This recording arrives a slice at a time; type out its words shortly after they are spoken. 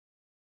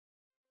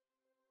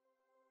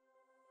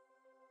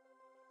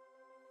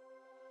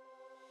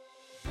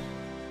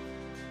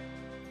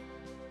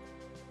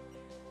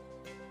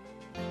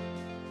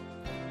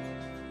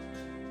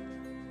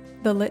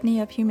The Litany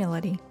of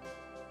Humility.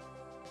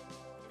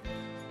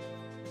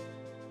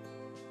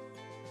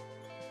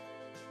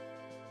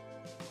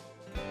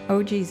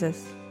 O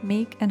Jesus,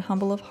 meek and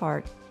humble of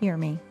heart, hear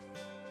me.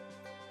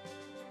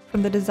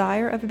 From the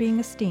desire of being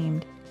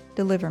esteemed,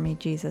 deliver me,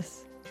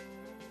 Jesus.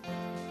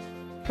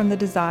 From the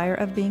desire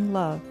of being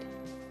loved,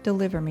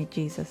 deliver me,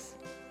 Jesus.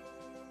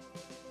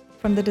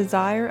 From the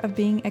desire of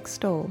being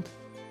extolled,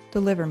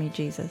 deliver me,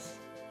 Jesus.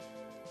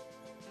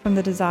 From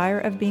the desire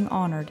of being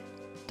honored,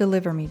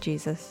 deliver me,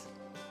 Jesus.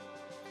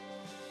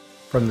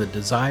 From the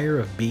desire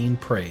of being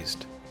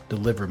praised,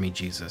 deliver me,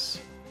 Jesus.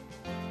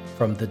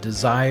 From the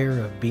desire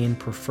of being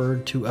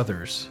preferred to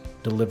others,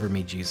 deliver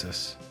me,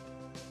 Jesus.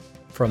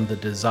 From the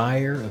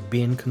desire of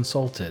being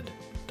consulted,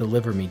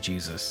 deliver me,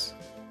 Jesus.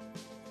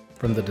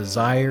 From the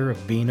desire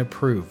of being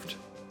approved,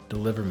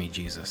 deliver me,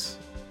 Jesus.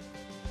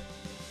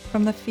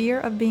 From the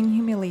fear of being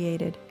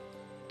humiliated,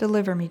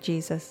 deliver me,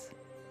 Jesus.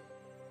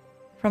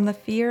 From the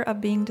fear of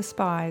being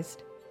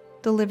despised,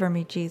 deliver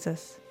me,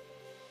 Jesus.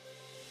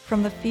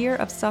 From the fear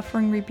of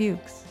suffering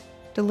rebukes,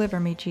 deliver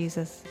me,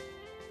 Jesus.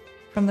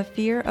 From the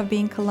fear of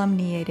being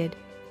calumniated,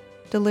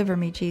 deliver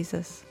me,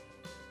 Jesus.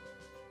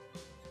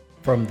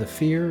 From the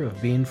fear of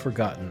being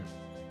forgotten,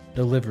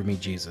 deliver me,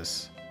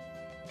 Jesus.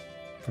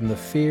 From the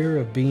fear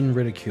of being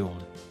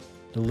ridiculed,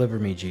 deliver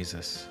me,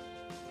 Jesus.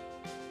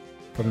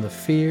 From the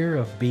fear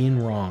of being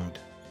wronged,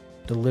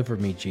 deliver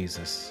me,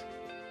 Jesus.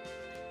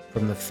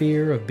 From the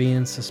fear of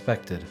being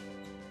suspected,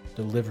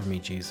 deliver me,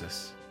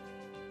 Jesus.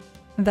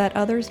 That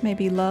others may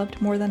be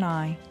loved more than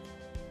I.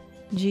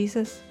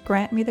 Jesus,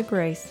 grant me the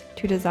grace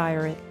to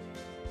desire it.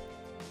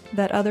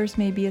 That others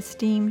may be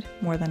esteemed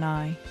more than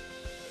I.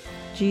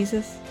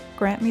 Jesus,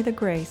 grant me the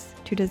grace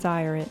to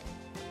desire it.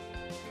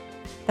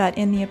 That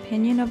in the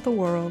opinion of the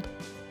world,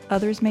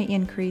 others may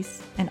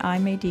increase and I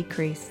may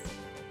decrease.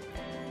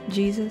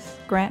 Jesus,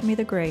 grant me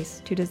the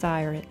grace to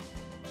desire it.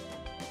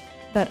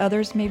 That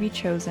others may be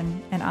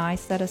chosen and I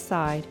set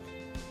aside.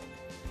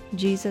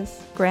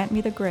 Jesus, grant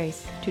me the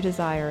grace to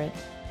desire it.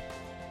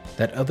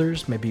 That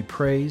others may be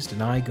praised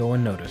and I go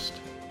unnoticed.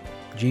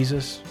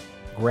 Jesus,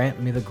 grant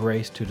me the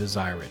grace to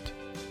desire it.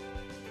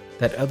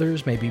 That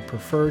others may be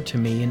preferred to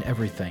me in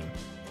everything.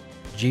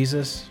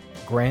 Jesus,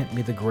 grant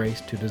me the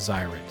grace to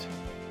desire it.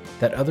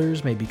 That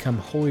others may become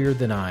holier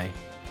than I,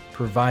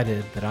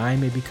 provided that I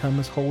may become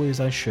as holy as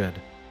I should.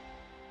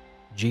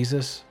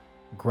 Jesus,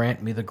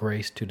 grant me the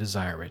grace to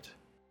desire it.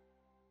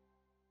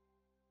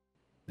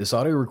 This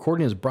audio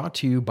recording is brought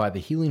to you by the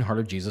Healing Heart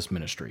of Jesus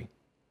Ministry.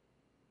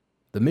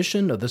 The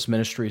mission of this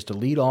ministry is to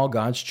lead all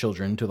God's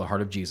children to the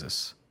heart of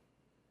Jesus,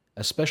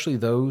 especially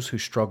those who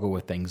struggle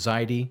with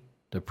anxiety,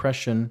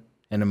 depression,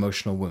 and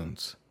emotional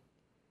wounds.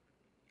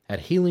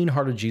 At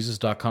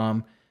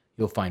healingheartofjesus.com,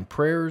 you'll find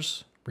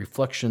prayers,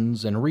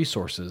 reflections, and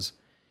resources,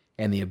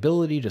 and the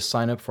ability to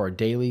sign up for our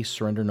daily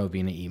Surrender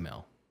Novena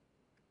email.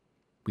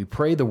 We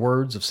pray the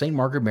words of St.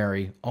 Margaret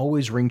Mary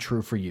always ring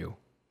true for you.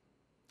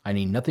 I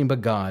need nothing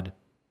but God,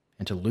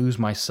 and to lose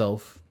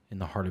myself in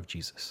the heart of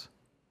Jesus.